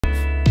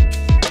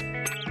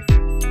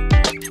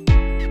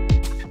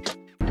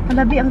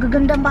Halabi, ang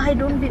gagandang bahay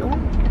doon, Bi, oh.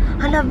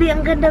 Halabi,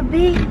 ang ganda,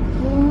 Bi.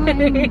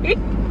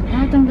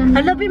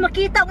 Halabi,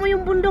 makita mo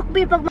yung bundok,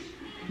 Bi.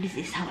 This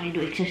is how I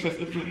do exercise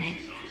every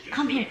night.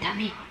 Come here,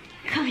 Tommy.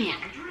 Come here.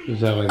 This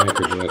is how I make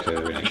her relax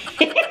every night.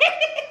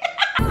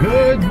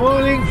 Good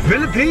morning,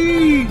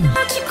 Philippines!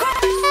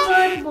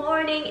 Good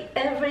morning,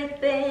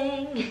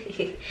 everything.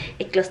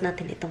 I-close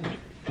natin itong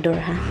door,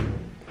 ha?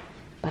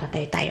 Para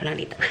tayo lang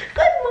dito.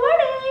 Good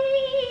morning!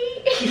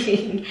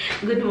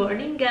 Good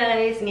morning,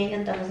 guys.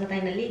 Ngayon, tapos na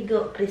tayo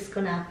naligo.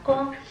 Presko na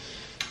ako.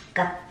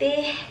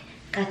 Kati.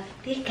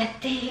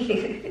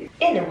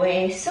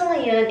 Anyway, so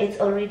ngayon, it's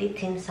already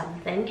 10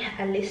 something.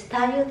 Alis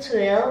tayo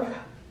 12.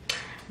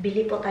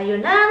 Bili po tayo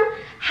ng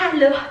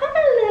hello.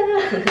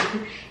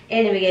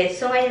 Anyway, guys.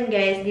 So ngayon,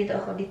 guys,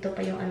 dito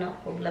pa yung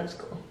gloves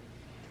ko.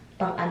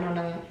 Pang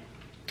ng...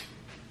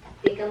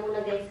 Ika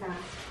muna, guys, ha.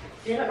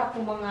 Meron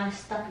akong mga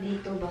stock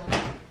dito ba?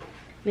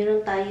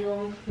 Meron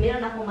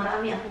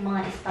marami akong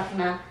mga stock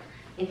na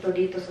ito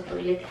dito sa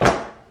toilet.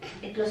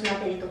 I-close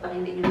natin ito para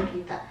hindi nyo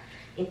makita.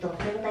 Ito,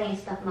 meron tayong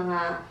stock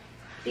mga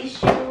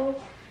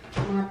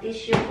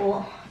tissue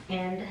po,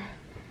 and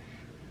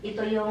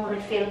ito yung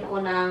refill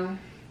ko ng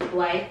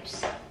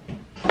wipes.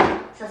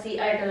 Sa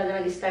CR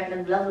talaga nag-start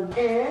ng vlog.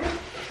 And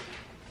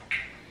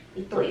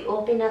ito,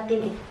 i-open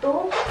natin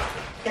ito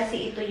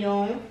kasi ito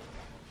yung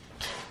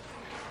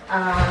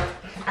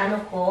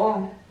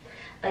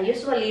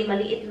usually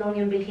maliit lang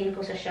yung bilhin ko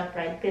sa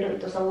ShopRite, pero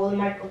ito sa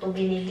Walmart ko to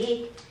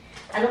binili.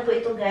 Ano po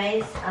ito,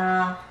 guys?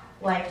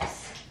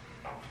 Wipes.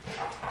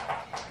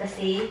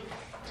 Kasi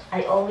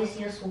I always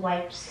use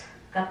wipes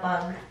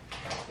kapag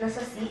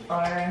nasa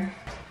CR.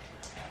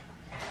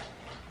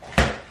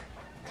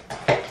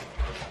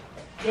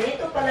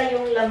 Ganito pala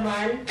yung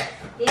laman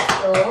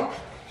dito.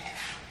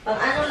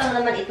 Pang lang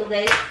naman ito,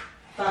 guys.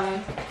 Pang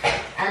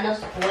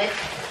sweat.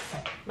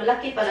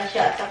 Malaki pala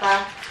siya. At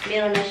saka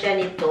meron na siya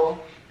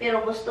nito.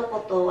 Pero gusto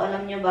ko to.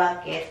 Alam nyo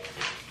bakit?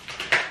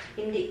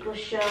 Hindi ko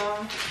siya...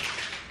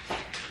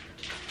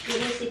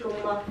 Inisip kung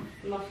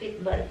ma-fit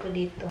ba ito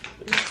dito.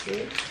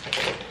 Inisip.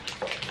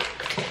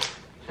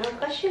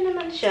 Kasya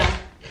naman siya.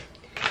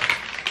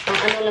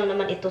 Ang lang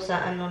naman ito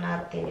sa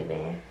natin,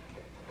 diba?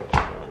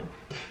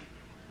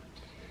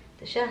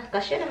 Ito siya.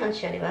 Kasya naman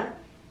siya, diba?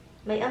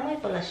 May amoy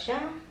pala siya.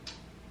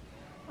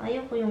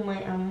 Ayaw ko yung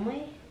may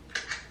amoy.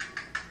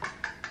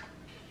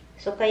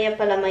 So, kaya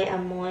pala may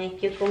amoy.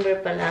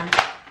 Cucumber pala.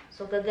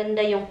 So,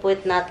 gaganda yung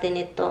puwet natin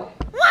ito.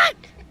 What?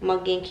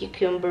 Maging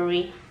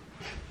cucumbery.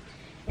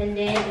 And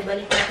then,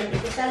 ibalik natin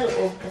ito sa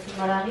loob. Kasi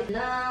marami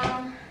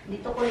lang.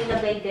 Dito ko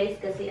nilagay,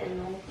 guys. Kasi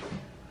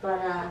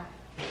para...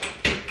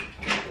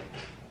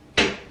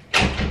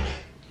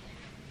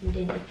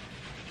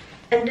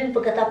 And then,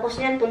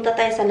 pagkatapos niyan, punta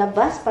tayo sa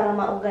labas para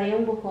maugay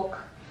yung buhok.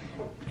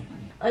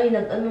 Ay,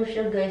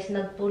 siya, guys.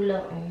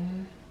 Nagpula.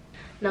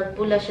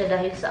 Nagpula siya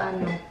dahil sa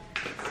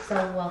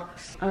sa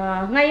wax.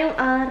 Ngayong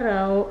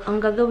araw, ang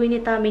gagawin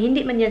ni Tami,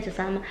 hindi man yan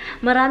sasama.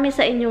 Marami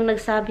sa inyong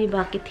nagsabi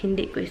bakit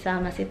hindi ko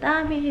isama si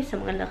Tami sa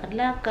mga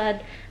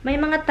lakad-lakad.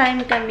 May mga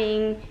time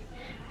kami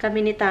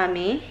ni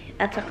Tami,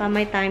 at saka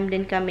may time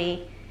din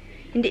kami.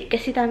 Hindi,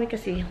 kasi Tami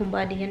kasi,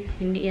 homebody yan.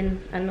 Hindi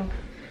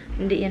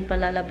yan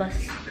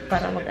palalabas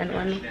para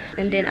mag-ano-ano.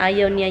 And then,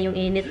 ayaw niya yung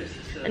init.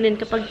 And then,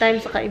 kapag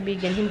time sa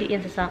kaibigan, hindi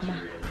yan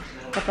sasama.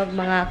 Kapag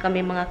kami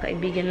mga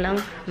kaibigan lang,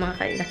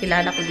 mga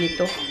nakilala ko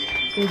dito,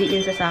 hindi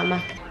yun sasama.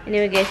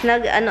 Anyway, guys,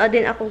 nag-upload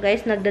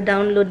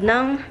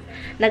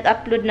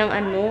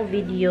ng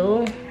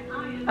video.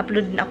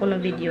 Upload na ako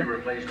ng video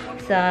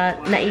sa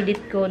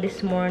na-edit ko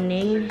this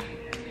morning.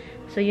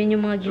 So, yun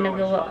yung mga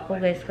ginagawa ko,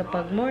 guys,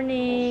 kapag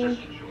morning,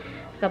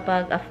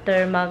 kapag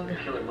after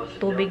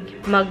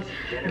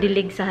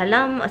magdilig sa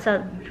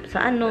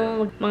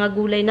mga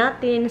gulay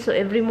natin. So,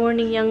 every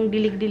morning yung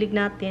dilig-dilig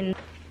natin.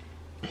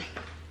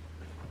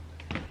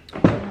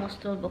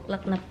 Almost 12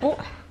 o'clock na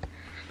po.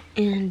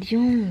 And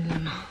yun,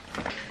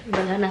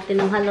 wala natin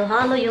ng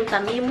halo-halo yung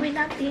tamimoy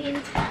natin.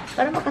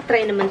 Para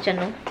makatry naman siya,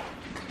 no?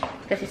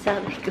 Kasi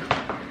sabi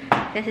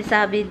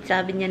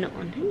niya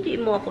noon, hindi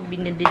mo ako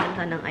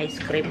binidinalhan ng ice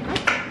cream. Huh?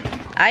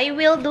 I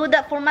will do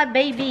that for my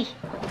baby.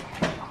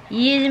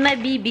 He is my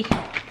baby.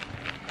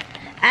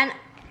 And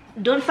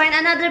don't find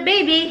another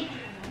baby.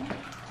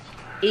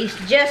 It's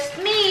just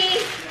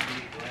me.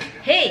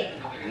 Hey.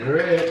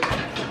 You're it.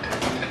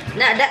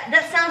 Nah,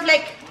 that sounds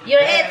like you're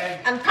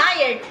it. I'm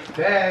tired.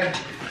 Tag.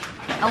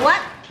 A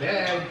what?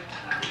 Tag.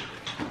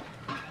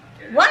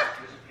 What?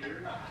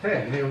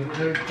 Tag. You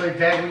never played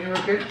tag when you were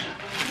a kid?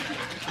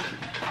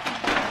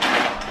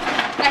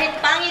 Kahit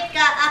pangit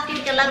ka, akin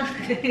ka lang.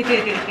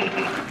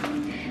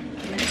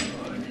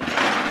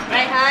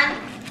 Right, Han?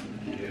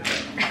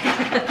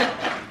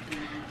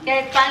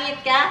 Kahit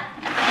pangit ka,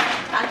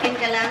 akin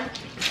ka lang.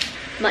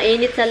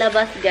 Mainit sa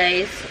labas,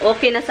 guys.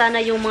 Okay na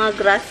sana yung mga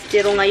grass,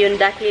 pero ngayon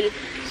dahil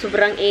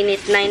sobrang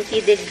init,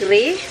 90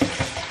 degree.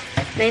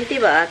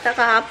 90 ba? Ata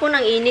kahapon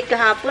ang init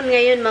kahapon,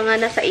 ngayon mga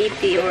nasa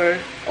 80 or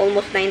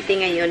almost 90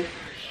 ngayon.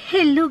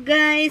 Hello,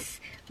 guys!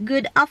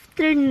 Good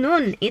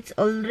afternoon. It's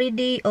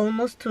already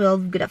almost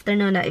 12. Good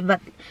afternoon.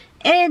 But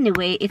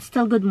anyway, it's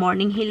still good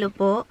morning. Hello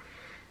po.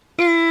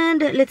 And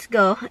let's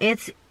go.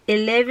 It's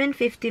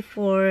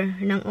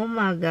 11:54 ng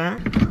umaga.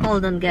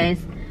 Hold on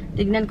guys.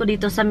 Tignan ko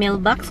dito sa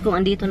mailbox kung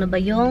andito na ba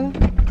yung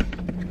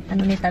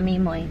ano ni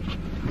Tamimoy.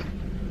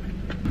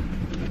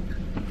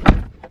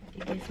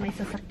 Okay guys, may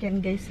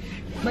sasakyan guys.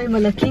 May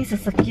malaking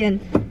sasakyan.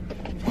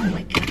 Oh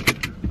my god.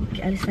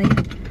 Okay, alis tayo.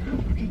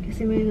 Okay,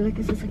 kasi may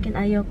malaking sasakyan.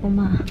 Ayaw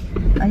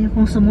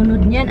kong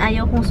sumunod niyan.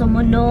 Ayaw kong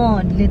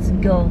sumunod. Let's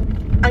go.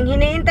 Ang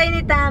hinihintay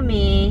ni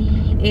Tami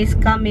is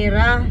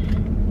camera.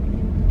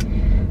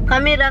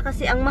 Camera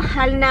kasi ang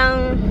mahal ng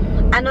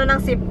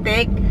ng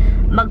septic.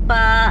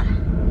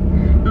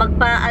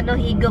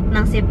 Higop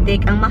ng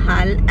septic ang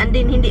mahal, and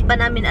then hindi pa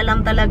namin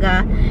alam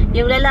talaga.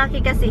 Yung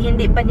lalaki kasi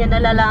hindi pa niya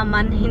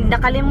nalalaman,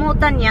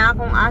 nakalimutan niya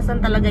kung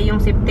asan talaga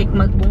yung septic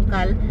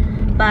magbungkal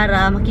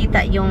para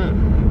makita yung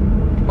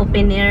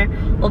opener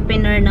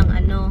ng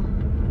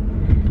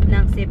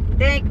ng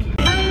septic.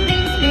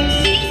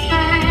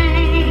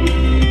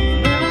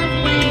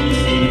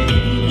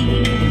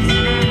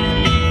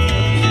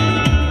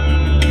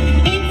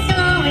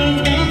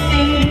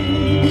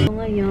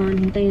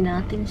 Hintayin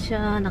natin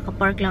siya.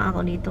 Nakapark lang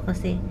ako dito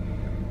kasi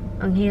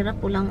ang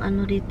hirap ulang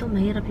dito.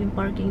 Mahirap yung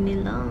parking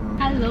nila.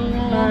 Hello.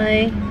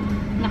 Hi.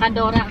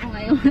 Nakadora ako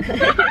ngayon.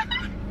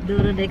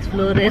 Dora the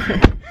Explorer.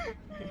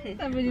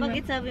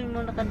 Bakit sabi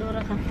mo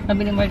nakadora ka?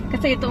 Sabi ni Mark,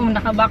 kasi ito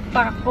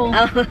naka-backpack ako.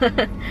 Oh.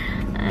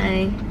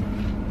 Ay.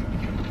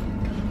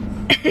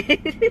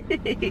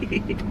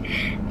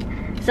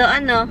 So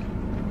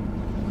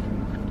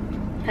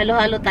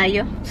halo-halo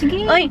tayo.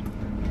 Sige. Oy.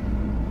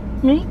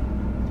 Hey?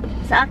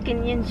 Sa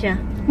akin yan siya.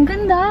 Ang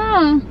ganda.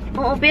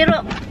 Oo,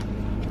 pero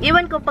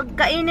iwan ko pag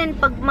kakain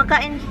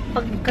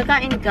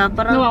ka,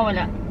 parang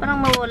nawawala.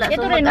 Parang mawala.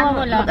 Ito rin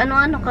nawawala.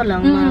 Mag-ano ka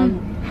lang,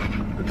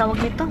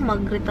 tawag nito,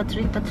 mag-retouch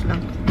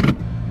lang.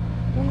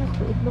 Yan,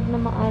 itlog na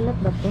maalat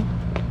ba to?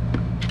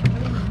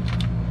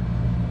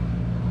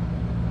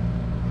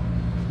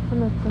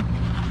 Ano to?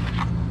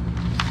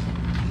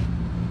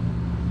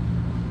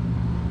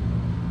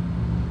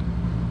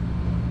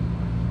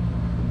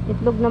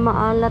 Itlog na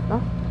maalat,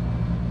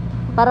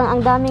 Parang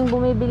ang daming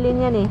bumibili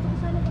niyan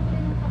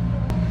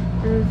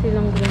Ano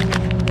silang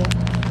ganyan?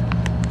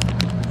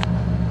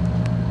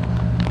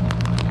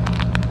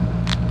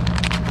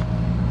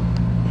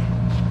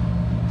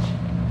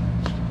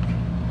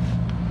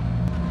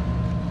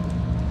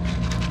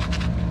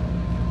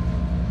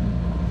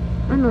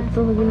 Ano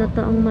to?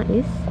 Ginataang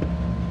mais?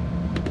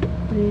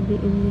 Ready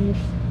in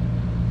minutes.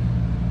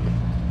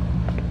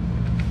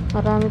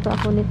 Marami pa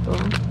ako nito.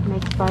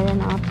 May expire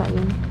na ata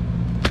yun.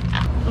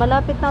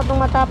 Malapit na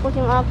itong matapos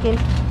yung akin.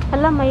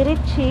 Hala, may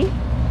Richie.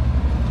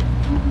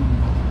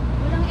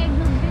 Walang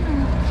eggnog din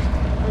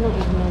Anong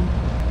eggnog?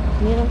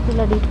 Meron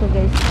sila dito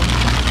guys.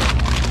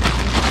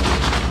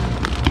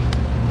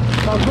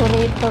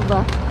 Paborito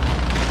ba?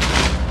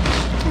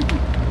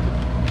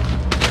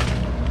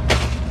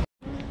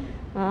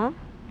 Ha?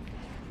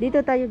 Dito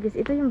tayo guys.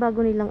 Ito yung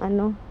bago nilang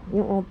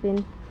yung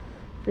open.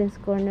 Friends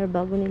Corner,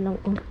 bago nilang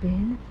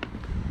open.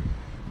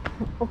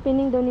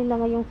 Opening daw nila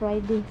ngayong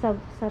Friday,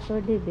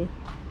 Saturday be.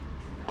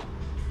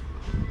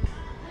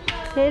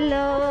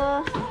 Hello!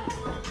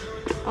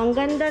 Ang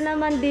ganda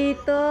naman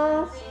dito.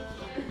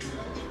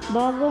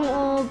 Bagong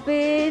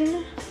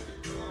open.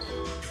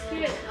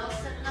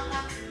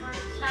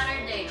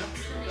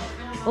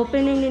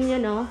 Opening din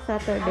yun,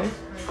 Saturday.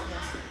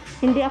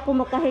 Hindi ako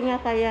makahinga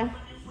kaya.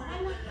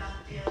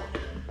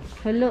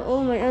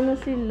 Hello, may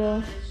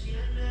sila.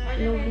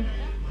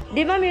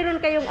 Di ba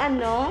meron kayong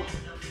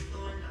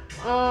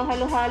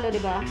halo-halo, di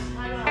ba?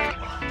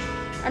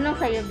 Anong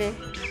sayo, be?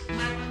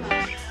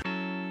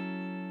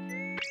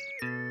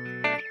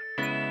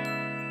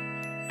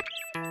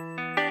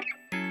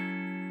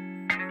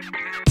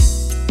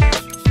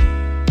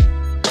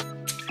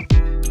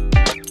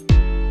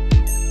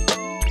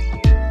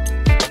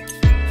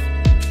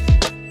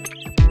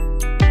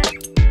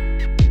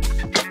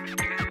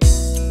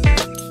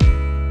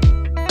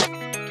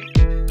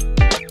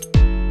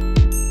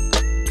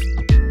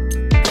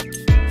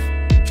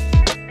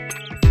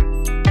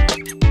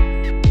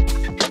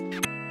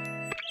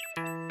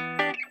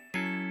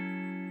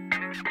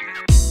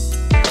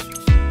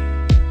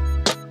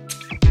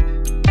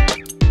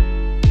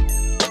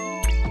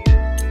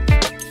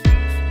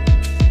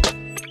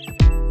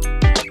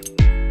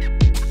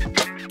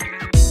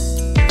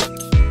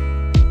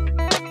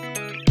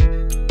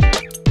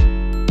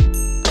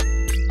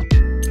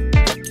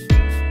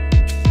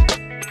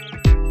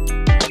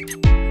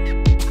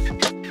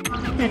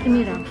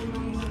 Mira.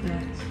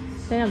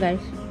 Kaya guys.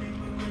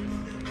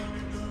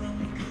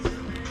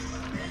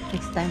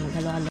 Next time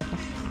maghalo-halo ko.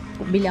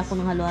 Bili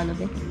ako ng halo-halo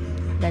din.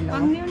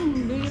 Dalawa. Ang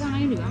yun, bili ka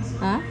ngayon, di ba?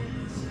 Ha?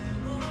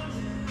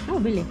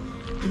 Bili.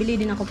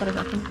 Bili din ako para sa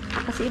akin.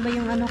 Kasi iba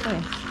yung ko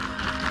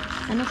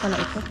Ano pala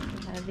ito?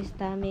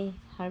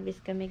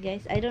 Harvest kami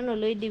guys. I don't know,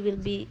 Lloydie will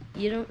be,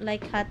 you don't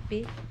like hot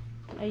pea?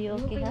 Are you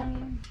okay, ha?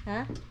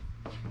 Ha?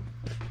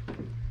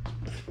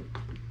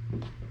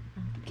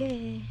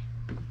 Okay.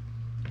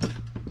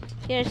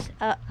 Here's,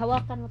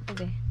 hawakan mo to,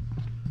 be.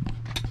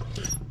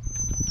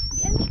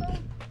 Di ano to?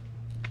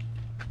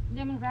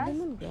 Lemongrass?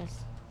 Lemongrass.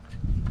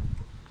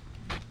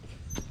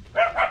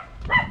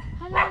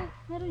 Hala,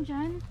 meron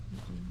dyan?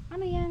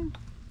 Ano yan?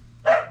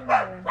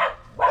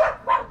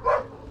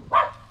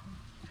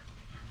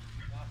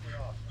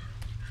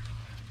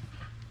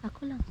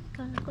 Ako lang.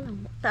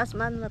 Taas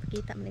man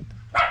makikita mo nito.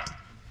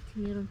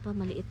 Meron pa,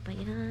 maliit pa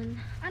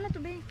yan. Ano to,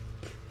 be?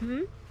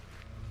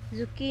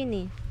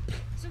 Zucchini.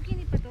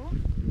 Zucchini pa to?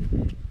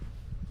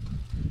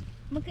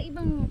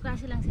 Magkaibang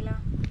klase lang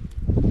sila.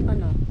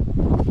 Ano?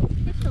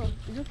 Ito,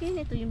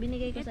 zucchini ito, yung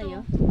binigay ko Ito.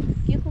 sa'yo.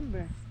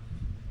 Cucumber.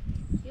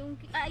 Yung,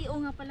 oo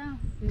nga pala.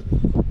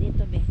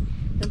 Dito, be.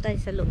 Doon tayo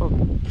sa loob.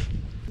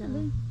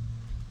 Sabi?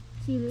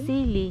 Sili?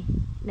 Sili.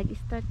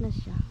 Nag-start na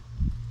siya.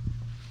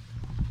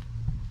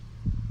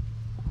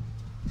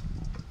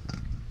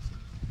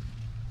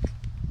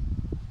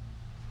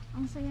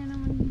 Ang saya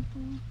naman dito.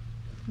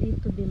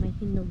 Dito, be, may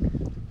hinog.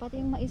 Pati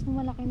yung mais mo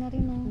malaki na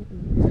rin, oh.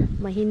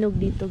 Mahinog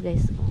dito,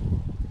 guys.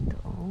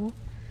 Ito,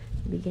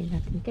 bigay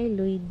natin kay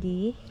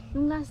Lloydie.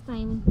 Yung last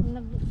time, yung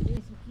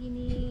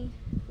zucchini,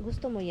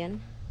 Gusto mo yan?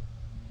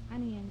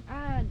 ano yan?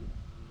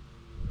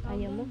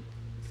 Ayaw mo?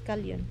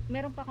 Scallion.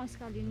 Meron pa akong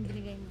scallion yung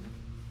binigay mo.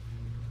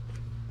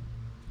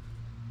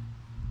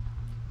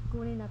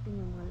 Kunin natin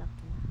yung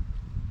malaki.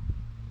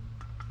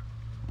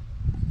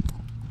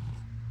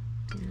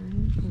 Yan,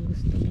 kung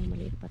gusto mo,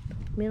 maliit pa to.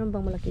 Meron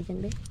bang malaki dyan,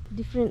 be?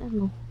 Different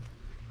ano?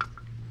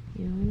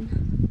 Yan.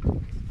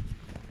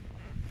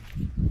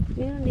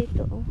 Meron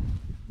dito,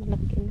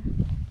 malaki na.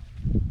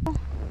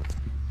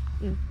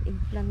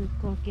 Eggplant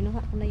ko.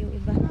 Kinuha ko na yung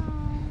iba.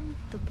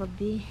 Ito pa,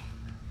 be.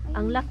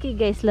 Ang laki,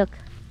 guys, look.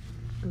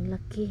 Ang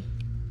laki.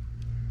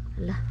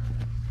 Hala.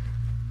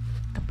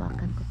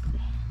 Tapakan ko to, be.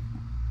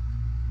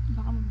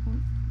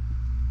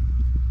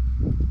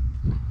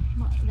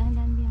 Baka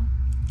dahan-dahan diyan.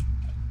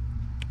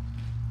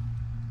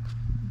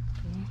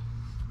 Okay.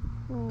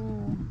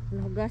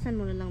 Nahugasan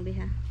mo na lang, be,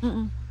 ha?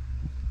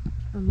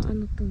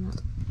 Ano to nga?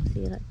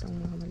 Sira itong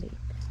mga maliit.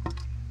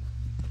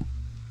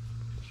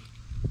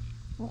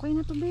 Okay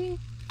na to, be.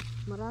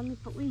 Marami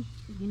pa, uy.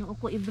 Ginoo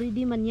ko,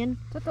 everyday man yan.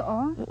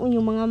 Totoo? Oo,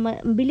 yung mga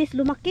bilis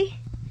lumaki.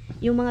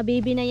 Yung mga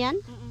baby na yan.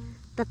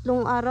 3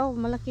 araw,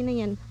 malaki na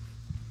yan.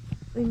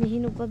 Uy, may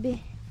hinog pa, be.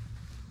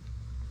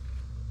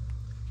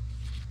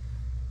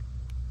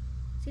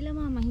 Sila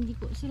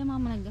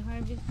mama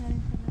nag-harvest na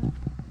rin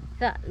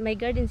sila. May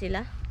garden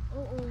sila?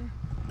 Oo.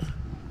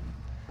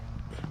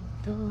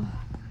 Ito.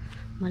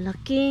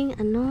 Malaking,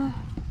 ano.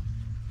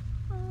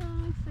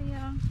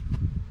 Saya.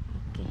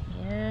 Okay,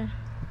 here.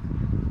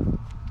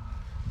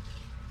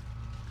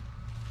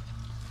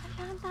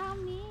 Ang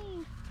dami.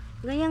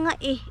 Gaya nga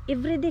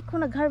everyday ko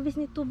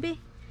nag-harvest nito, be.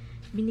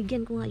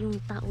 Binigyan ko nga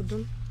yung tao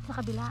dun. Sa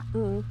kabila.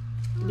 Oo.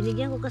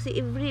 Binigyan ko kasi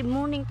every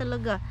morning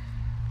talaga.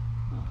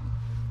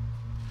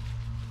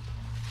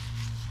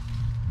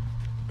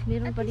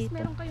 Meron At pa least dito.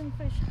 meron kayong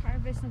fresh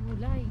harvest na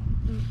gulay.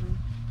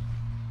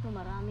 Ito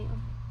marami,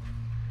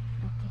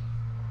 Okay.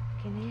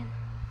 Okay na yan.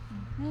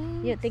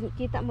 Nice.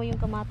 Kita mo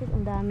yung kamatis,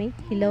 ang dami.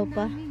 Hilaw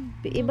pa.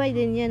 Iba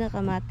din yan na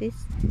kamatis.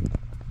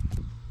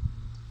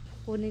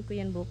 Kunin ko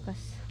yan bukas.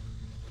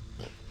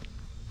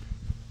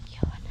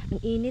 Yun.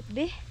 Ang init,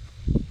 be.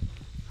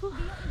 Hindi yung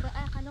iba.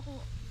 Akala ko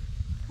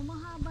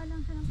humahaba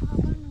lang siya ng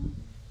pahaba, no?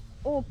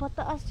 Oh,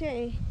 pataas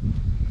siya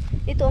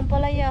Ito ang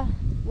palaya.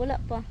 Wala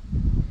pa.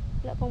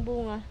 Wala pang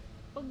bunga.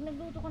 Pag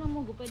nagluto ko ng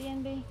munggo, pwede yan,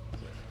 be.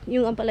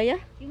 Yung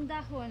ampalaya? Yung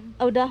dahon.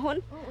 Oh,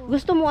 dahon? Oo.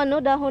 Gusto mo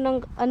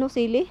dahon ng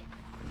sili?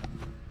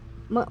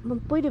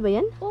 Pwede ba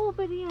yan? Oo,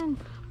 pwede yan.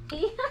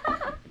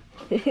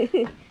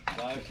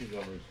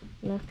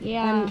 Look,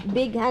 Yeah.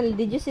 big hand.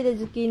 Did you see the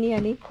zucchini,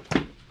 honey?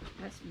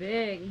 That's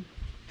big.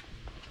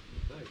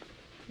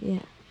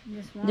 Yeah.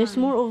 This There's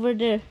more over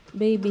there,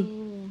 baby.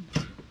 Ooh.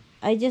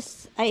 I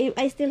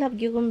still have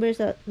cucumbers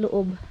sa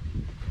loob.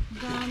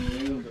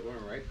 Dami.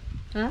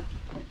 Huh?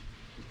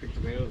 Pick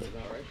tomatoes, is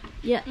that right?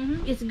 Yeah,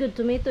 it's good.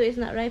 Tomato is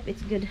not ripe.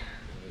 It's good.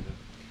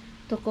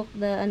 To cook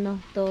the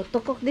to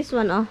cook this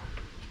one,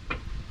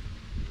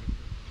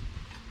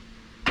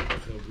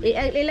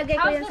 Ilagay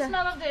ko How's yan the sa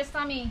smell of this,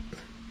 Tommy?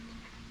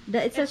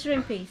 it's a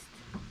shrimp paste.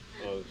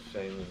 Oh,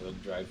 same as a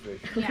dried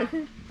fish. Yeah.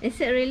 Is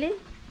it really?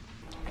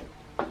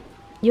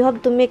 You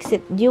have to mix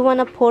it. Do you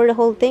wanna pour the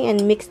whole thing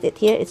and mix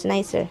it here? It's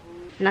nicer.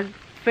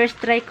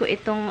 First try ko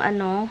itong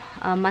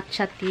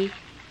matcha tea.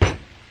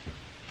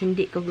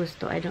 Hindi ko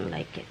gusto. I don't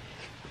like it.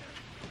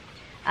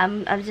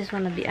 I just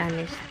wanna be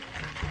honest.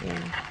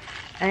 Yeah.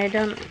 I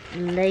don't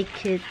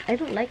like it. I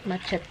don't like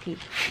matcha tea.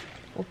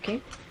 Okay?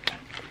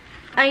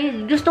 Ay,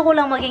 gusto ko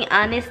lang maging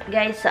honest,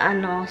 guys, sa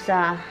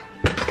sa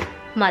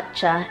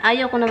matcha.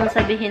 Ayaw ko naman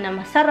sabihin na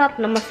masarap.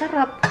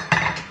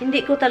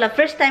 Hindi ko talaga.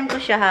 First time ko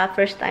siya, ha.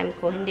 First time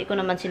ko. Hindi ko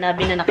naman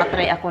sinabi na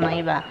nakatry ako ng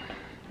iba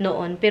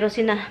noon. Pero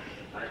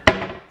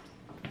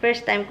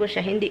first time ko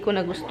siya, hindi ko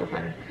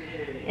nagustuhan.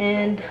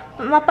 And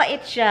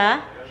mapait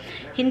siya.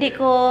 Hindi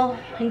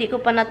ko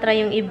pa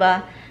na-try yung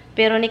iba.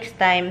 Pero next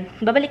time,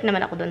 babalik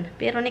naman ako dun.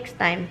 Pero next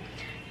time,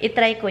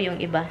 itry ko yung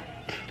iba.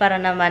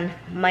 Para naman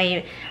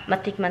may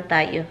matikman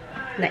tayo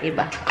na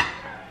iba.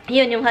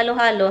 Yun, yung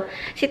halo-halo.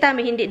 Si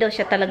Tami, hindi daw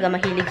siya talaga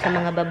mahilig sa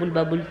mga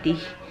bubble tea.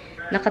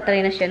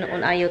 Nakatry na siya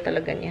noon. Ayaw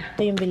talaga niya.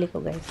 Ito yung bili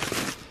ko, guys.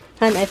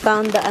 Han, I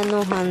found the,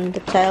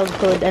 the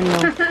childhood,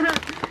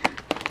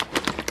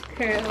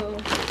 Curl.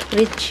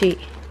 Richie.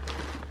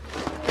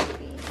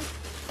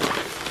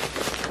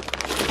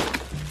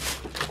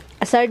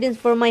 A sardines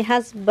for my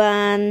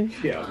husband.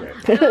 Yeah, okay.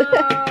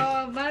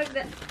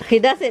 He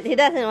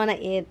doesn't wanna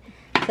eat.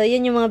 So,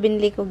 yun yung mga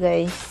binili ko,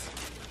 guys.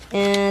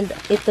 And,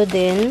 ito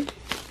din.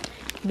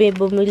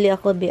 Bumili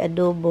ako,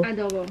 adobo.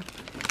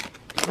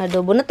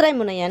 Adobo. Na-try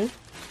mo na yan?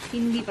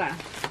 Hindi pa.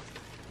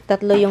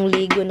 3 yung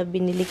ligo na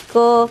binili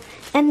ko.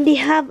 And they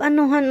have,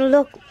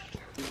 look.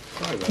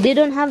 They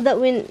don't have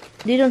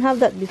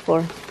that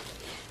before.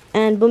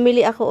 And,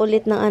 bumili ako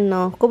ulit ng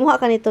kumuha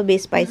ka nito,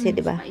 spicy,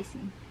 di ba? Spicy.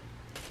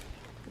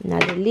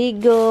 Another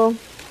ligo.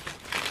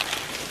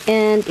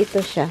 And,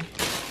 ito siya.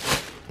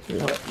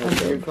 Look.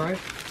 Stir fry?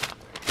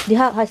 They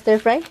have stir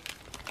fry?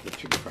 The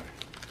chicken fry.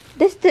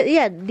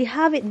 Yeah, they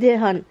have it there,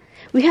 hon.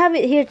 We have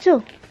it here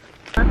too.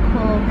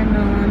 Ako,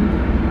 ganon.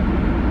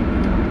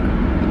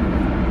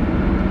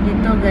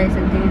 Dito, guys,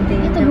 ang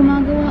tingin-tingin. Ito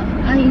gumagawa.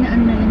 Ay,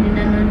 inaan na lang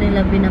nila.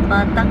 Nila,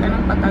 binapatak.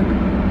 Anong patag?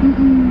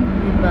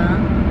 Diba?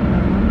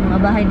 Mga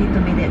bahay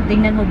dito,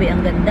 tingnan mo,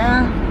 ang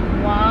ganda.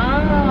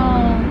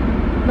 Wow!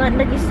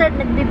 Nag-start,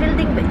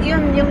 nagbi-building.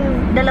 Yun, yung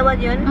dalawa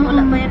yun.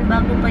 Wala pa yan,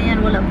 bago pa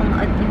yan. Wala pang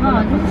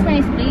Wow, this is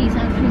nice place,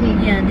 actually.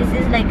 Yeah, this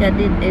is like and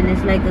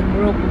it's like a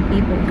group of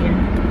people here.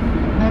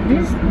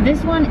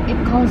 This one, it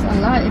costs a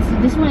lot.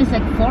 This one is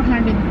like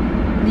 400.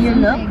 Do you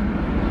look?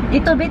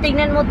 Ito,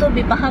 tignan mo to,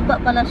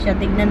 pahaba pala siya.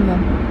 Tignan mo.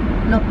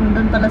 Look,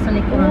 nandun pala sa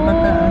likuran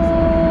pataas.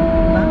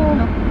 Diba?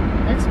 Look.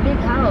 That's big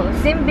house.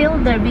 Same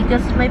builder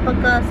because may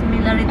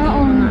pagka-similarity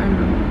yung mga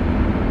dito.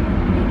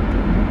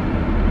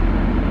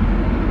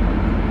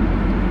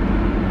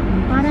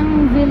 Parang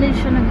village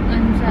siya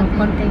sa atin.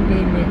 Konting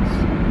village.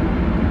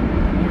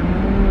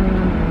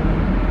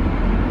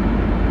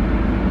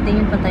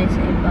 Tingin pa tayo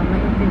sa iba.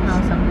 May open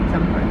house ang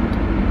somewhere.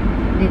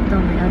 Dito,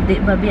 may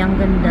babi, ang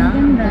ganda.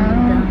 Ang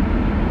ganda.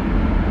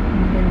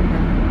 Ang ganda.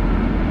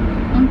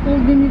 Ang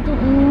cool din ito,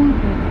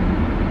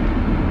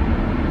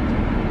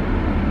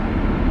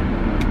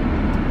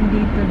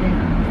 Dito din.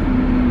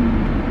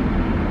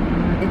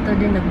 Ito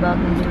din,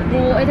 nagbago din.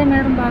 Oo, ito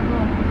meron bago.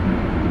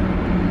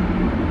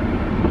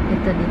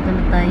 Ito, dito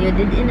na tayo.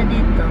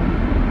 Dito.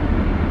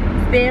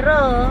 Pero,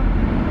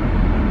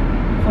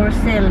 for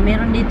sale.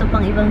 Meron dito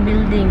pang ibang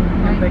building.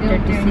 Number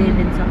 37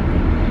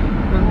 something.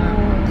 Mga,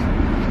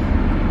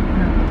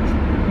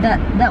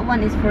 that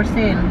one is for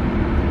sale.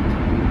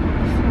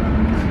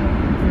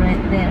 Right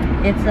there.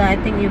 It's, I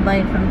think you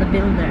buy it from the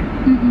builder.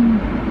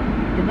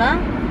 Diba?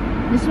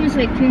 This one is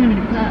like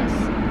 300 plus.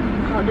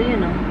 How do you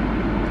know?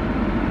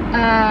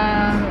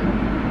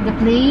 The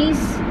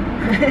place.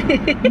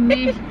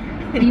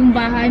 Yung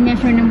bahay,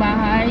 measure ng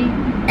bahay.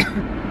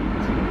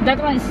 That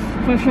one is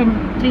for sure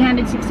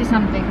 360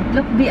 something.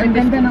 Look, ang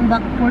ganda ng back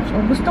porch.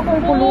 Oh, gusto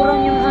kong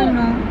kuluran yung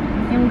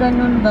yung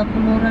ganun ba,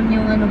 kuluran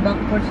yung back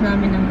porch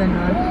namin ng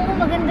ganun. Oo,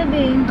 maganda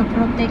ba? To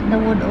protect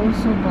the wood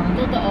also ba?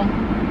 Totoo.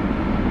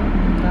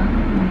 Diba?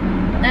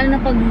 Lalo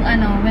na pag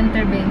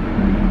winter ba?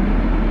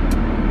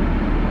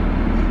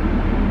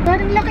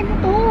 Parang laki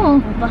nito.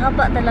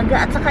 Pahaba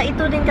talaga. At saka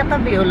ito din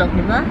katabi, ulog,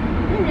 di ba?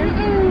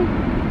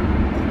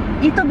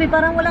 Ito, be,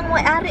 parang walang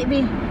may-ari,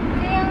 be.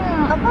 Kaya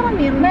nga. Parang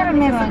meron.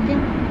 Meron.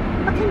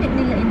 Ba't hindi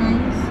nila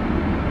inayos?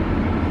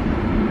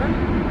 Diba?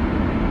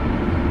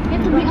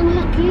 Ito, be, ang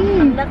laki.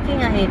 Ang laki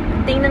nga, eh.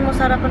 Tingnan mo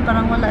sa harapan,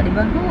 parang wala, di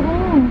ba?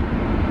 Oo.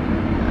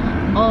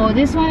 Oh,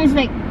 this one is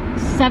like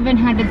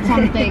 700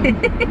 something.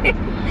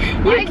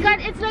 Oh my God,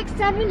 it's like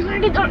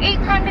 700 or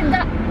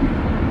 800.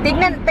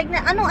 Tignan,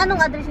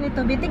 anong address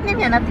nito, be?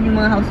 Tignan nga natin yung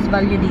mga houses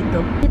value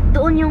dito.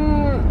 Doon yung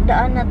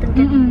daan natin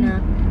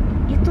kanina.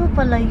 Ito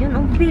pala yun.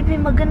 Oh, baby,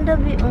 maganda,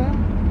 be, oh.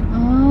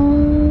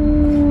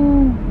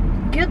 Oh.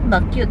 Cute ba?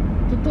 Cute.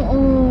 Totoo.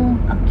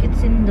 Acute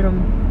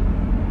syndrome.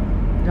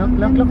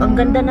 Look. Ang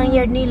ganda ng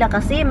yard nila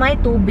kasi may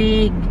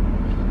tubig.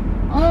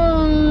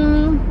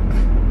 Oh.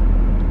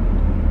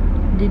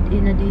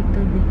 Na dito,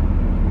 be.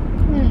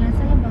 Wala,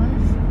 sa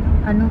labas.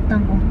 Ano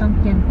tank? Oh, tank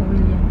yan. Oil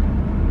yan.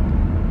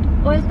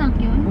 Oil tank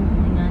yun?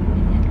 Oo, yan.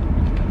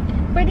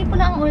 Pwede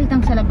pala ang oil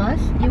tank sa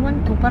labas? Iwan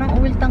ko. Parang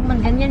oil tank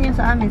man. Ganyan yung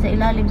sa amin. Sa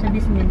ilalim, sa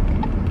basement.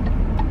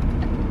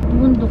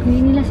 Bundok,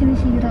 hindi nila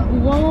sinisira.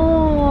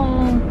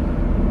 Wow!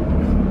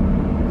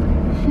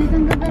 Shit,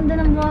 ang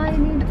ganda ng bahay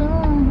dito.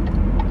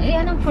 Eh,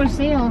 anong for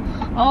sale?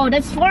 Oh,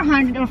 that's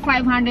 $400 or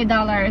 $500.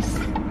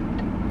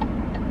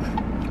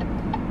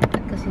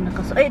 Kasi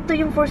nakaso. Ay, ito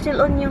yung for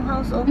sale on yung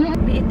house. Oh. Mm.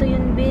 Be, ito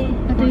yun, be.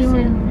 Ito For yun.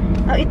 sale.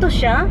 Ah, ito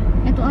siya?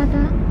 Ito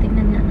ata.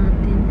 Tingnan nga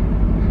natin.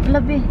 Wala,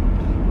 be.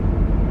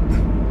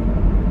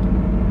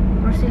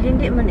 For sale,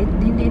 hindi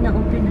na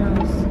open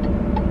house.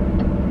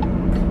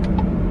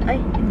 Ay,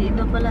 hindi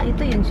iba pala.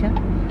 Ito yun siya.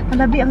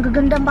 Wala, be. Ang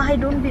gagandang bahay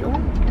doon, be, oh.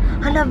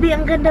 Hala, Bi,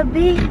 ang ganda,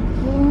 Bi.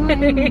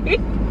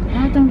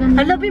 Lahat ang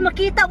ganda. Hala, Bi,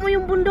 makita mo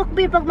yung bundok,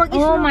 Bi, pag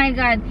mag-slow. Oh my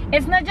God.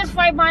 It's not just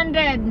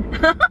 500.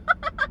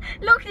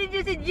 Look,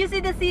 did you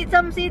see the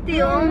some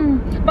city, oh?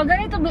 Pag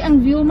ganito, Bi, ang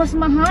view mas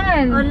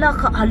mahal. Hala,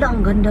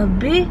 ang ganda,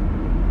 Bi.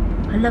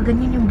 Hala,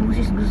 ganyan yung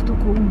busis gusto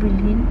ko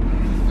bilhin.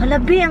 Hala,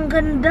 Bi, ang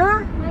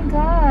ganda. Oh my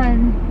God.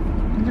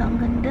 Hala, ang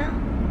ganda.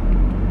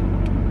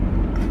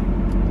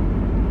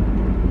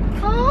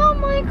 Oh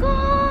my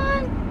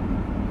God.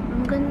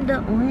 Ang ganda,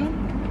 oy.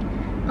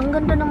 Ang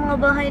ganda ng mga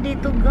bahay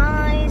dito,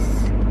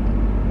 guys.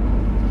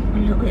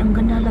 Hala, oy, ang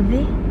ganda, hala,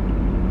 Bi.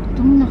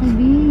 Itong laki,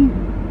 Bi.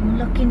 Ang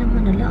laki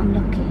naman, hala, ang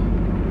laki.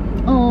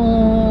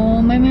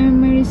 Oh, may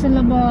memory sa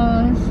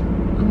labas.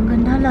 Ang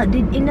ganda, hala,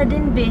 ina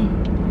din, Bi.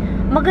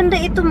 Maganda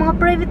ito, mga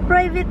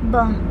private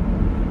ba?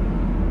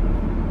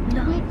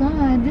 Oh my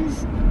God,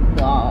 this...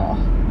 Wow.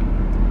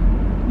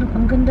 Look,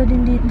 ang ganda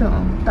din dito,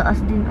 oh. Taas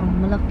din, oh,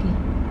 malaki.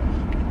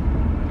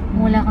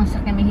 Wala kang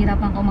sakyan, may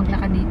hirapan ko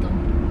maglakad dito.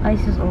 Ay,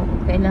 sus, oo,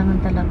 kailangan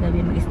talaga,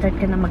 Bi. Mag-start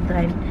ka na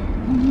mag-drive.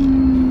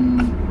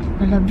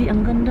 Hala, Bi,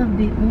 ang ganda,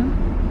 Bi, oh.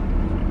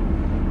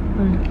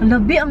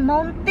 Hala, Bi, ang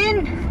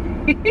mountain.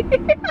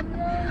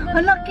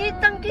 Hala,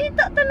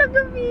 kitang-kita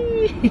talaga,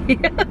 Bi.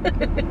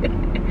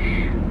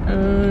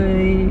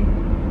 Ay.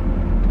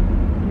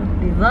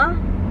 Diba?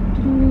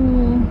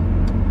 True.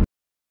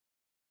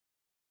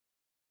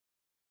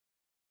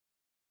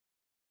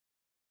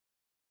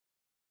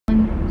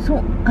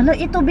 So, hala,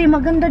 ito, Bi,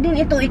 maganda din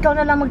ito. Ikaw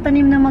na lang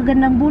magtanim ng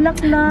magandang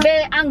bulaklak.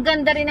 Be, ang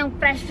ganda rin ang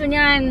presyo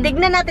niyan.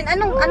 Tignan natin,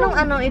 anong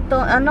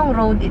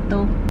road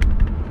ito?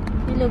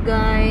 Hello,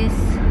 guys.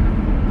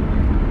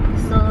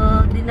 So,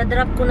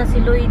 dinadrop ko na si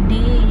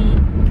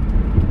Lloydie.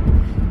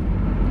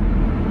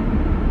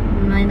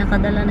 May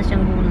nakadala na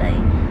siyang gulay.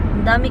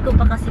 Ang dami ko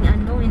pa kasing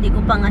hindi ko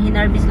pa nga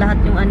hinarvest lahat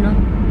yung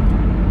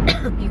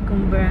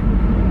cucumber.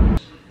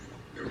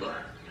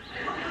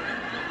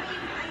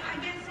 I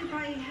guess if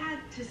I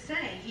had to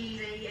say,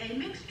 he's a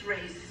mixed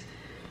race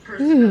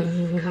person of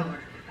color.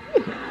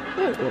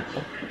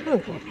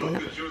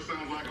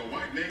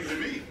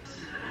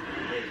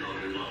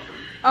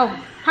 Oh,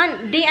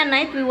 Han, day and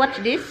night we watch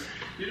this.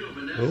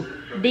 Oh?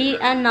 Day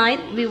and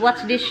night we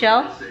watch this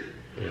show.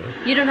 Yeah.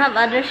 You don't have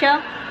other show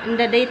in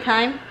the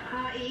daytime?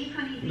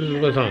 This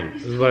is what time.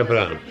 This is what I put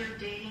on.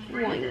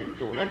 Why you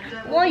do that?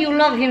 Why you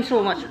love him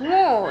so much?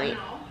 Why?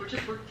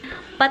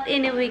 But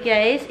anyway,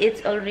 guys,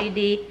 it's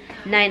already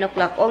 9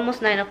 o'clock,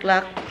 almost 9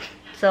 o'clock.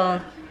 So,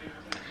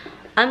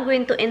 I'm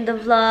going to end the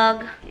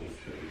vlog.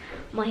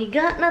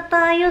 Mahiga na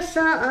tayo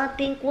sa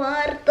ating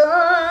kwarto.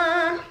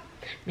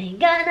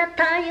 Mahiga na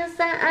tayo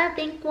sa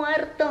ating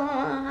kwarto.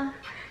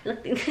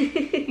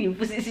 Yung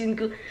position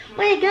ko.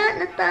 Mahiga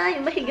na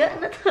tayo, mahiga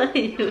na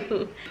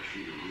tayo.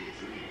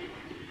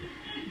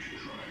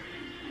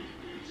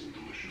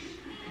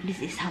 This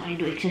is how I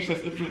do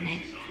exercise every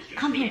night.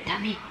 Come here,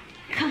 Tommy.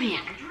 Come here.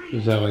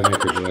 This is how I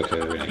make her relax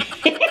every night.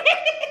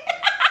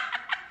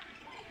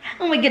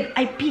 Oh my God,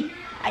 I pee.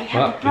 I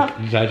have a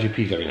problem. This is how she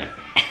pees every night.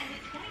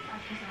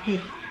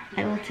 Hey,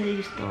 I will tell you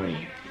a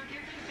story.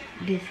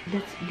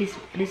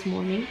 This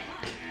morning.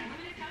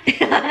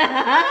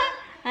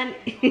 And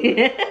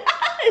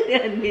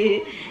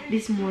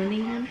this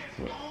morning,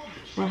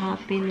 what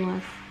happened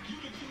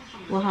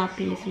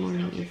this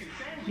morning is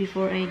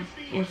before I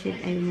said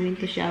I'm going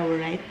to shower,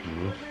 right?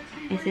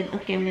 I said,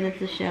 okay, I'm going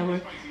to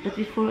shower. But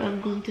before I'm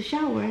going to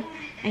shower,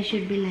 I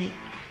should be like,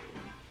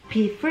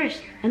 pee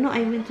first. No,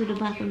 I went to the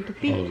bathroom to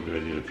pee. I was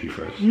going to pee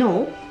first.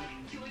 No,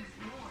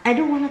 I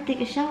don't want to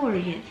take a shower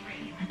yet.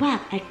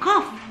 But I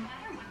coughed.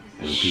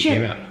 And the pee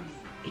came out.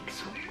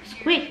 It's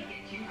quick.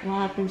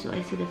 What happened? So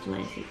I said, that's why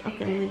I said,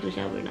 okay, I'm going to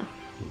shower now.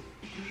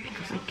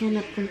 Because I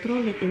cannot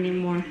control it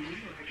anymore.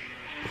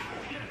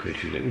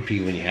 Because you didn't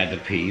pee when you had to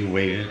pee, you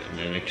waited, and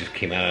then it just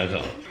came out on its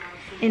own.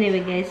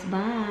 Anyway, guys,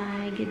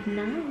 bye. Good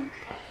night.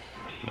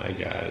 My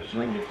guys.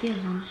 What you feel,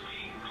 hon?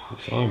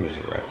 This arm is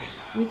a wreck.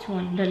 Which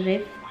one? The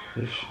left?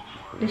 This.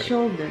 The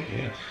shoulder?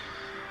 Yes.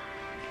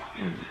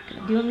 Oh my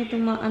God. Do you want me to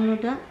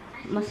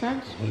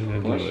massage? What did I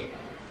do with it?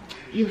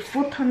 Your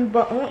foot, hon,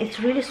 oh, it's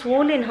really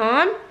swollen,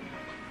 hon.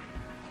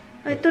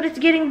 I thought it's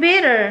getting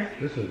better.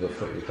 This is the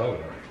foot you're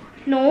talking about.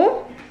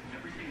 No?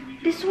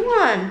 This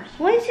one.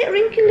 Why is it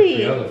wrinkly?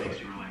 The other foot.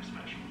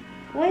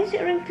 Why is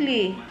it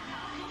wrinkly?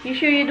 You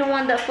sure you don't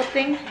want that foot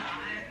thing?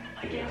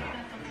 Yeah.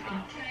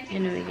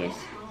 Anyway, guys.